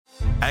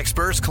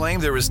Experts claim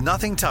there is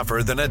nothing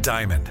tougher than a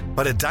diamond.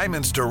 But at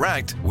Diamonds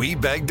Direct, we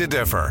beg to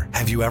differ.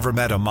 Have you ever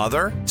met a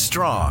mother?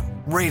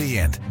 Strong,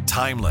 radiant,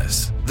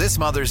 timeless. This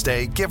Mother's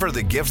Day, give her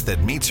the gift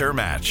that meets her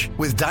match.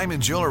 With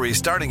diamond jewelry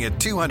starting at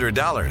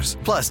 $200.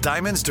 Plus,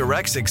 Diamonds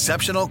Direct's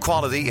exceptional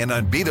quality and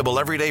unbeatable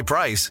everyday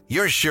price,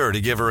 you're sure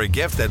to give her a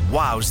gift that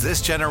wows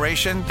this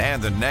generation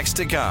and the next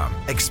to come.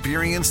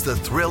 Experience the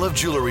thrill of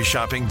jewelry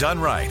shopping done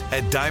right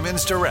at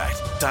Diamonds Direct.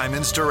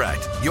 Diamonds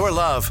Direct. Your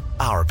love,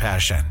 our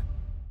passion.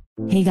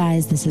 Hey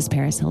guys, this is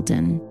Paris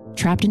Hilton.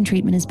 Trapped in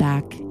Treatment is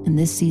back, and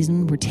this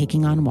season we're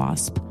taking on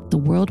WASP, the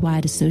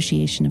Worldwide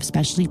Association of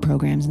Specialty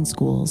Programs in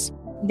Schools.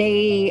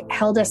 They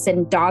held us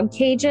in dog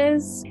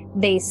cages.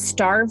 They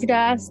starved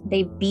us.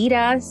 They beat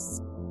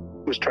us.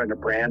 Was trying to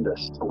brand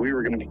us. So we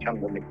were going to become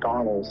the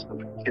McDonald's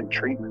of kid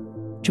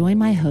treatment. Join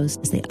my hosts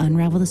as they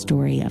unravel the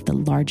story of the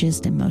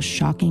largest and most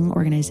shocking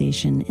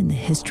organization in the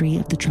history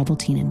of the troubled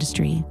teen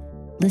industry.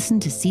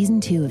 Listen to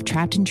Season 2 of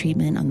Trapped in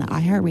Treatment on the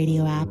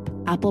iHeartRadio app,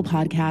 Apple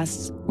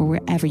Podcasts, or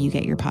wherever you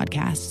get your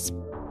podcasts.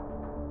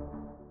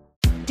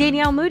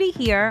 Danielle Moody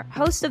here,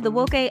 host of the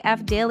Woke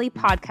AF Daily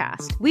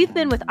podcast. We've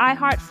been with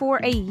iHeart for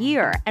a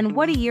year, and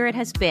what a year it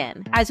has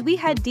been. As we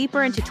head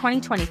deeper into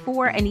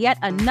 2024 and yet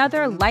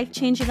another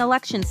life-changing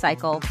election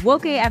cycle,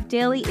 Woke AF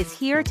Daily is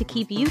here to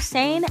keep you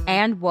sane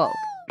and woke.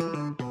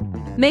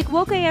 Make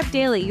Woke AF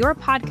Daily your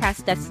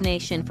podcast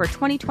destination for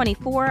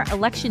 2024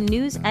 election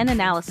news and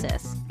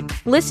analysis.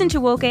 Listen to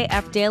Woke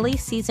AF Daily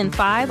Season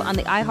 5 on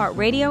the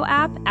iHeartRadio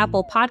app,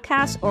 Apple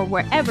Podcasts, or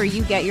wherever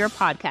you get your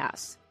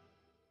podcasts.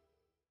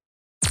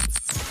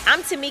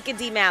 I'm Tamika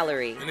D.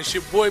 Mallory. And it's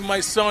your boy,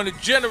 my son, the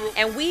General.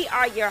 And we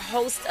are your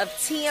hosts of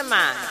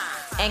TMI.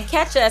 And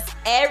catch us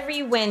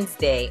every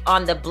Wednesday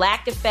on the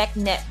Black Effect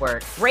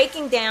Network,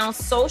 breaking down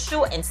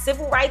social and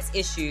civil rights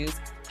issues,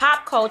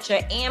 pop culture,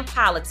 and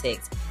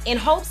politics in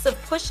hopes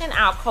of pushing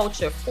our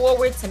culture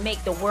forward to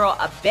make the world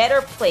a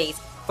better place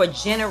for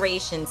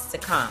generations to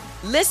come.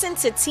 Listen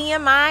to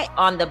TMI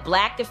on the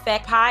Black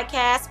Effect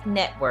Podcast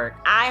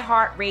Network,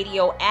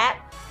 iHeartRadio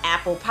app,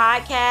 Apple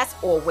Podcasts,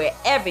 or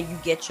wherever you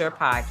get your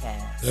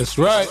podcasts. That's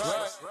right.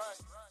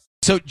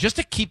 So just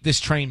to keep this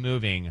train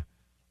moving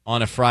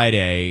on a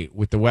Friday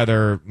with the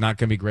weather not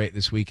going to be great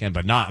this weekend,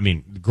 but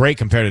great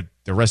compared to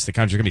the rest of the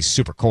country. It's going to be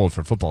super cold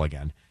for football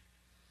again.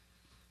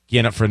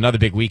 Getting up for another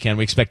big weekend.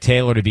 We expect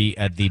Taylor to be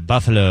at the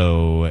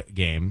Buffalo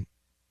game,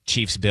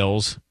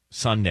 Chiefs-Bills,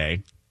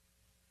 Sunday,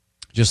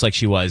 just like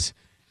she was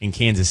in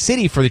Kansas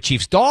City for the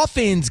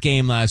Chiefs-Dolphins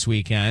game last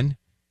weekend.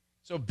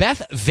 So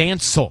Beth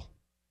Vancil,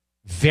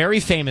 very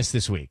famous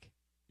this week.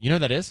 You know who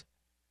that is?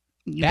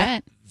 You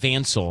Beth bet.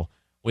 Vancil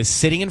was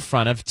sitting in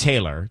front of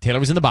Taylor. Taylor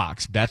was in the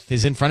box. Beth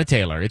is in front of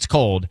Taylor. It's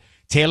cold.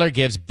 Taylor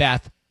gives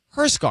Beth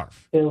her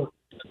scarf. Yeah.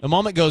 The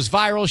moment goes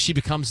viral. She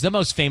becomes the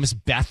most famous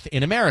Beth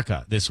in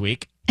America this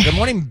week. Good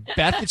morning,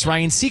 Beth. It's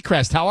Ryan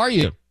Seacrest. How are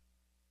you?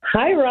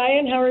 Hi,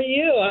 Ryan. How are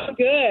you? I'm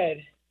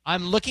good.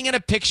 I'm looking at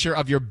a picture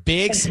of your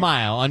big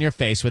smile on your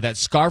face with that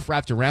scarf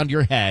wrapped around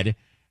your head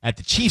at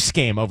the Chiefs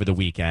game over the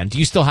weekend. Do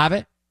you still have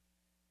it?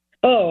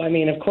 Oh,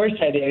 of course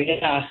I do.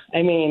 Yeah.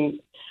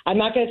 I'm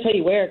not going to tell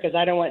you where because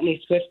I don't want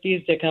any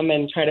Swifties to come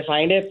and try to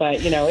find it, but,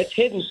 it's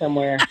hidden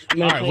somewhere.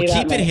 All right, we'll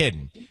keep it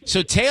hidden.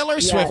 So Taylor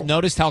Swift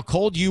noticed how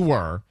cold you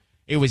were.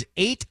 It was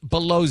 8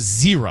 below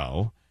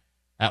zero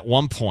at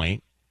one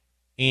point,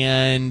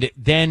 and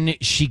then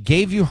she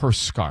gave you her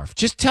scarf.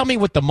 Just tell me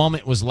what the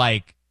moment was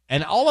like,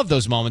 and all of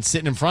those moments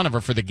sitting in front of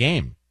her for the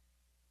game.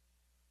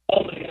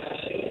 Oh, my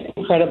gosh.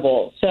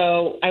 Incredible.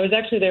 So I was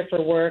actually there for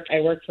work.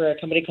 I work for a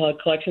company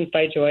called Collections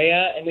by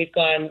Joya, and we've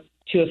gone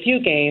to a few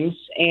games.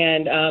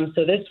 And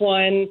so this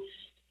one,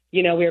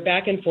 we were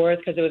back and forth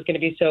because it was going to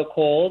be so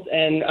cold.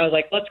 And I was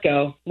like, let's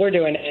go. We're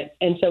doing it.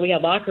 And so we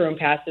had locker room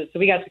passes. So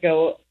we got to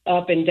go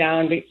up and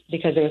down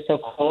because it was so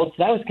cold.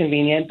 So that was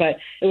convenient. But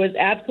it was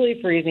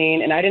absolutely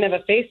freezing. And I didn't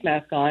have a face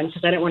mask on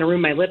because I didn't want to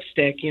ruin my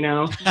lipstick,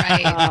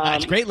 Right.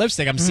 It's great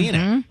lipstick. I'm seeing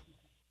it.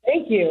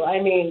 Thank you.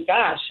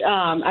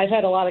 I've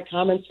had a lot of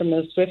comments from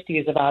those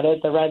Swifties about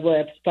it, the red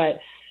lips. But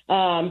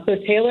so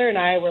Taylor and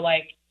I were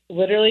like,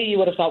 literally, you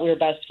would have thought we were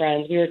best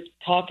friends. We were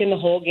talking the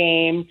whole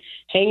game,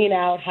 hanging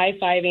out,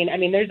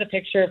 high-fiving. There's a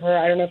picture of her.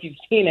 I don't know if you've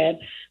seen it,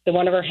 the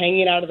one of her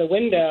hanging out of the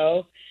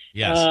window.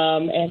 Yes.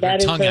 And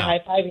that is her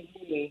high-fiving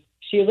me.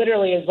 She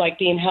literally is like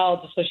being held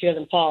so she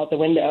doesn't fall out the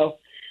window.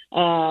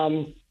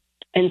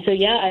 And so,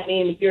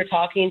 we were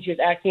talking. She was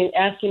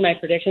asking my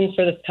predictions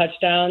for the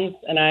touchdowns,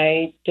 and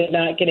I did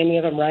not get any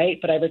of them right,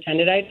 but I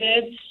pretended I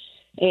did.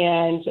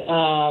 And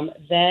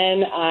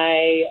then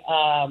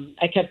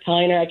I kept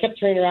telling her, I kept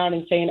turning around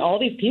and saying, all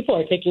these people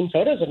are taking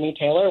photos of me,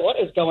 Taylor. What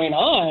is going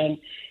on?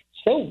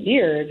 So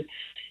weird.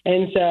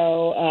 And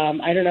so,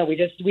 I don't know,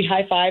 we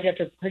high-fived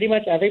after pretty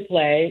much every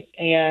play.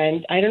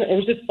 And it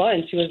was just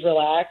fun. She was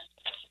relaxed.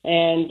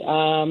 And,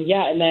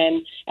 and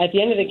then at the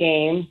end of the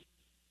game,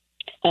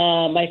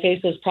 my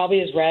face was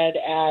probably as red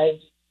as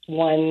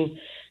one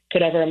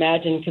could ever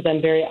imagine because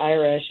I'm very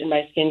Irish and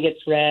my skin gets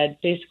red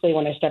basically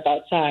when I step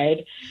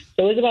outside.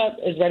 So it was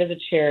about as red as a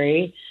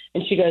cherry.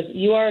 And she goes,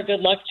 you are a good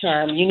luck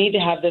charm. You need to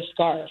have this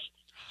scarf.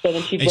 So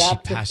then she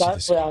wrapped the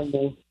scarf around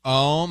me.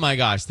 Oh, my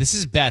gosh. This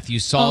is Beth. You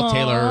saw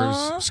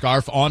Taylor's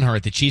scarf on her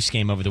at the Chiefs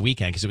game over the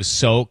weekend because it was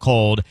so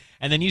cold.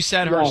 And then you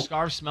said her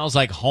scarf smells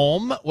like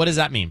home. What does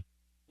that mean?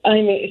 I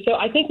mean, so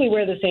I think we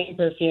wear the same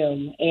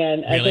perfume.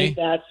 And I think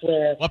that's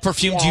where... What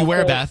perfume do you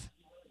wear, Beth?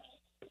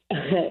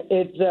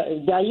 It's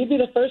you'd be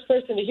the first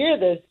person to hear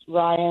this,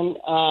 Ryan.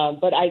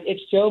 But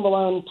it's Joe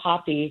Malone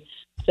Poppy.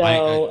 So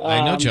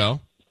I know Joe.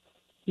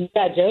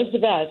 Yeah, Joe's the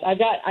best.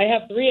 I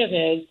have 3 of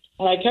his,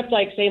 and I kept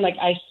saying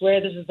I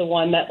swear this is the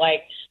one that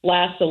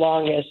lasts the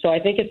longest. So I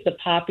think it's the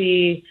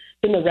Poppy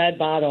in the red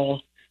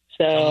bottle.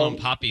 So Joe Malone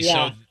Poppy.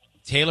 Yeah. So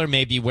Taylor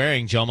may be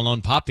wearing Joe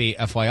Malone Poppy.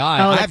 FYI,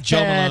 I have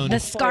Joe Malone, the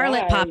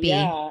Scarlet Poppy.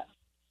 Yeah.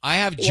 I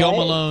have Joe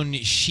Malone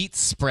sheet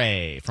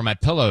spray for my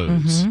pillows.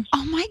 Mm-hmm.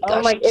 Oh my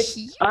gosh!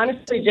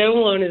 Honestly, Joe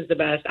Malone is the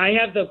best. I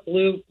have the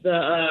blue,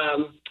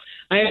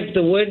 I have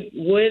the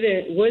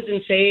woods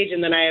and sage,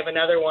 and then I have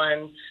another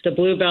one, the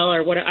bluebell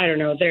or what, I don't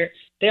know.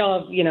 They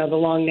all have, the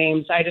long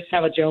names. I just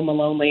have a Joe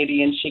Malone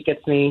lady, and she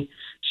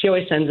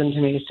always sends them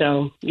to me.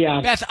 So yeah,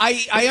 Beth,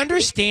 I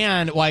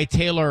understand why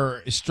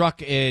Taylor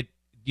struck it,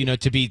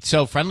 to be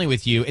so friendly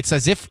with you. It's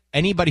as if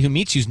anybody who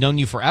meets you's known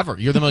you forever.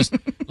 You're the most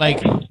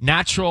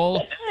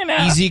natural,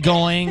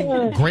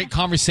 easygoing, great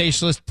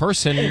conversationalist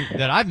person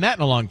that I've met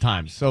in a long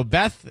time. So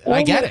Beth,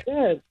 I get it.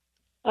 Good.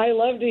 I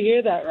love to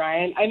hear that,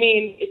 Ryan. I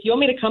mean, if you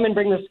want me to come and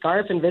bring the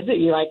scarf and visit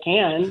you, I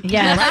can.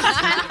 Yes.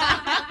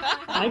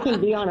 I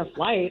can be on a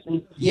flight.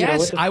 And,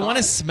 yes, I want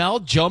to smell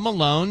Joe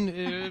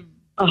Malone,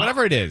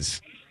 whatever it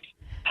is.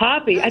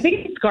 Poppy. I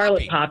think it's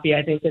Scarlet Poppy.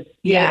 I think it's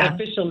the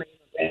official name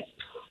of it.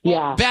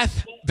 Yeah.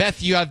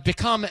 Beth, you have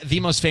become the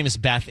most famous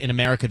Beth in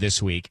America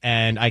this week,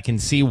 and I can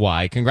see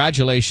why.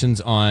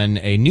 Congratulations on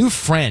a new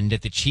friend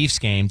at the Chiefs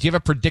game. Do you have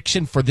a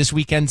prediction for this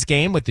weekend's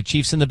game with the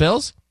Chiefs and the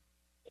Bills?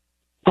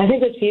 I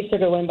think the Chiefs are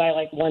going to win by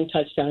 1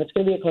 touchdown. It's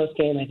going to be a close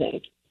game, I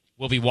think.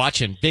 We'll be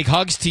watching. Big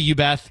hugs to you,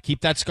 Beth.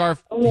 Keep that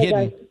scarf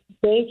hidden. Guys.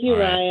 Thank you,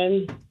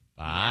 Ryan.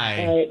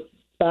 Bye. All right.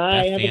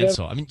 Bye. Beth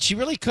Vancil. I mean, she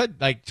really could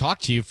talk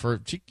to you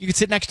you could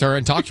sit next to her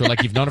and talk to her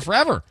like you've known her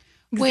forever.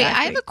 Wait,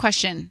 I have a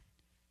question.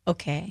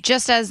 Okay.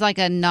 Just as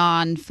a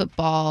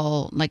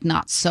non-football,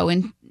 not so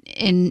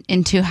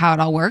into how it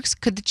all works,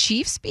 could the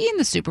Chiefs be in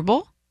the Super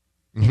Bowl?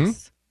 Mm-hmm.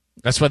 Yes.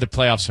 That's why the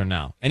playoffs are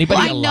now.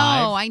 Anybody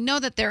alive? I know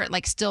that they're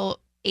still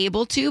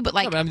able to, but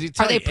are they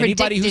predicted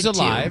anybody who's to?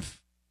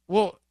 alive?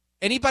 Well,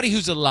 anybody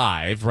who's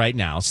alive right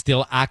now,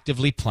 still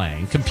actively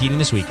playing, competing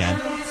this weekend,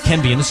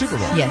 can be in the Super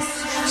Bowl.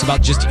 Yes. It's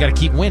about you got to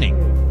keep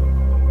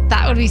winning.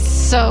 That would be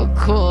so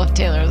cool if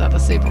Taylor was at the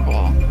Super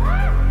Bowl.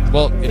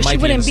 Well, it might she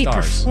wouldn't be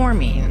stars.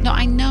 performing. No,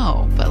 I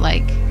know, but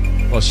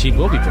well, she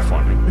will be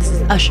performing. This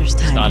is Usher's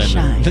time to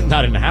shine.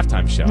 Not in a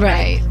halftime show.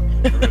 Right.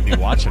 We'll be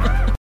watching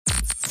her.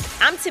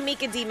 I'm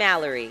Tamika D.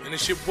 Mallory. And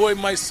it's your boy,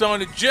 my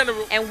son, the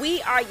General. And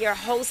we are your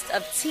hosts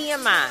of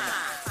TMI.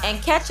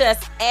 And catch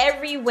us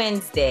every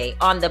Wednesday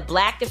on the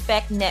Black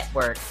Effect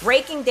Network,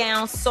 breaking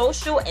down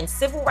social and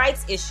civil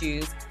rights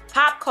issues,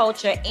 pop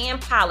culture, and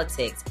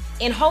politics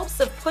in hopes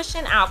of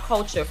pushing our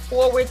culture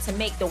forward to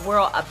make the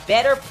world a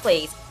better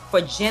place for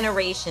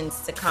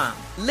generations to come.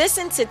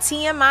 Listen to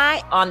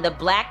TMI on the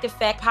Black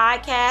Effect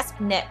Podcast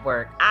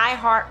Network,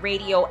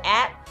 iHeartRadio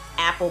app,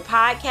 Apple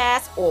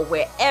Podcasts, or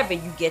wherever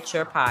you get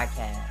your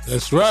podcasts.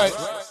 That's right.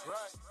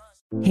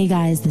 Hey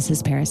guys, this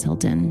is Paris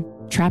Hilton.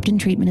 Trapped in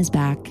Treatment is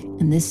back,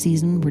 and this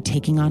season we're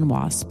taking on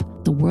WASP,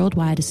 the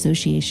Worldwide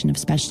Association of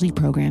Specialty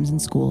Programs in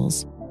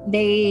Schools.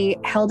 They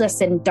held us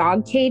in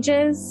dog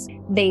cages.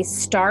 They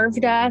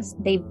starved us.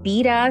 They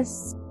beat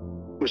us.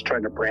 Was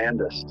trying to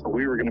brand us. So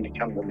we were going to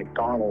become the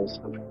McDonald's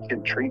of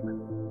kid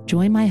treatment.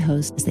 Join my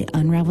hosts as they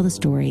unravel the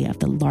story of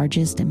the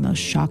largest and most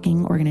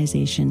shocking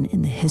organization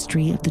in the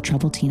history of the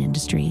troubled teen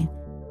industry.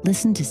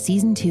 Listen to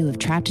Season 2 of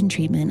Trapped in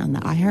Treatment on the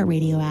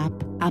iHeartRadio app,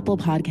 Apple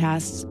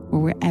Podcasts, or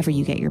wherever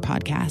you get your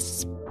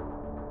podcasts.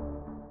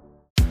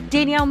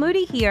 Danielle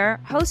Moody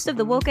here, host of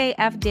the Woke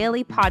AF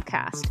Daily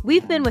podcast.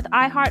 We've been with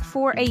iHeart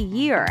for a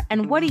year,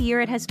 and what a year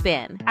it has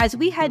been. As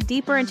we head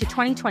deeper into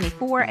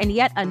 2024 and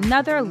yet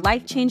another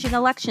life-changing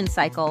election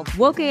cycle,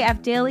 Woke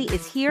AF Daily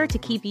is here to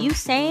keep you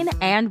sane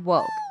and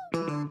woke.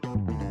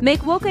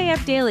 Make Woke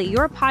AF Daily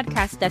your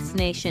podcast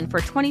destination for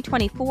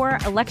 2024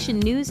 election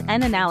news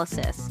and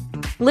analysis.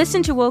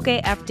 Listen to Woke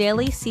AF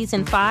Daily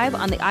Season 5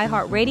 on the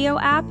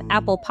iHeartRadio app,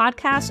 Apple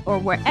Podcasts, or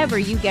wherever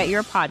you get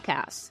your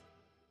podcasts.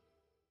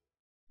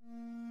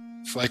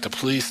 It's like the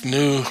police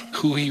knew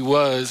who he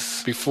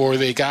was before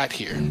they got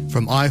here.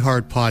 From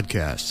iHeart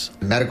Podcasts.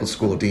 The medical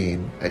school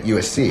dean at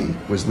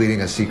USC was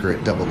leading a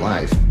secret double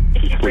life.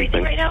 He's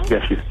breathing right now?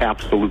 Yes, he's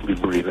absolutely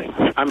breathing.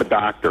 I'm a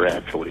doctor,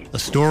 actually. A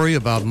story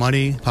about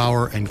money,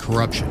 power, and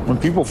corruption. When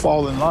people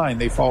fall in line,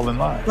 they fall in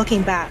line.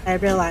 Looking back, I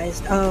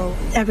realized,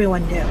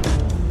 everyone knew.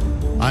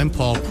 I'm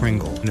Paul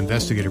Pringle, an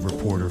investigative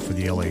reporter for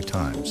the LA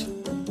Times.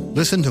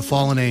 Listen to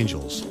Fallen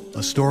Angels,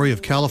 a story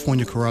of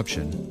California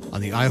corruption on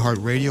the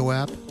iHeartRadio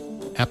app,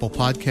 Apple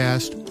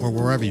Podcast, or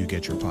wherever you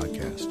get your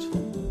podcasts.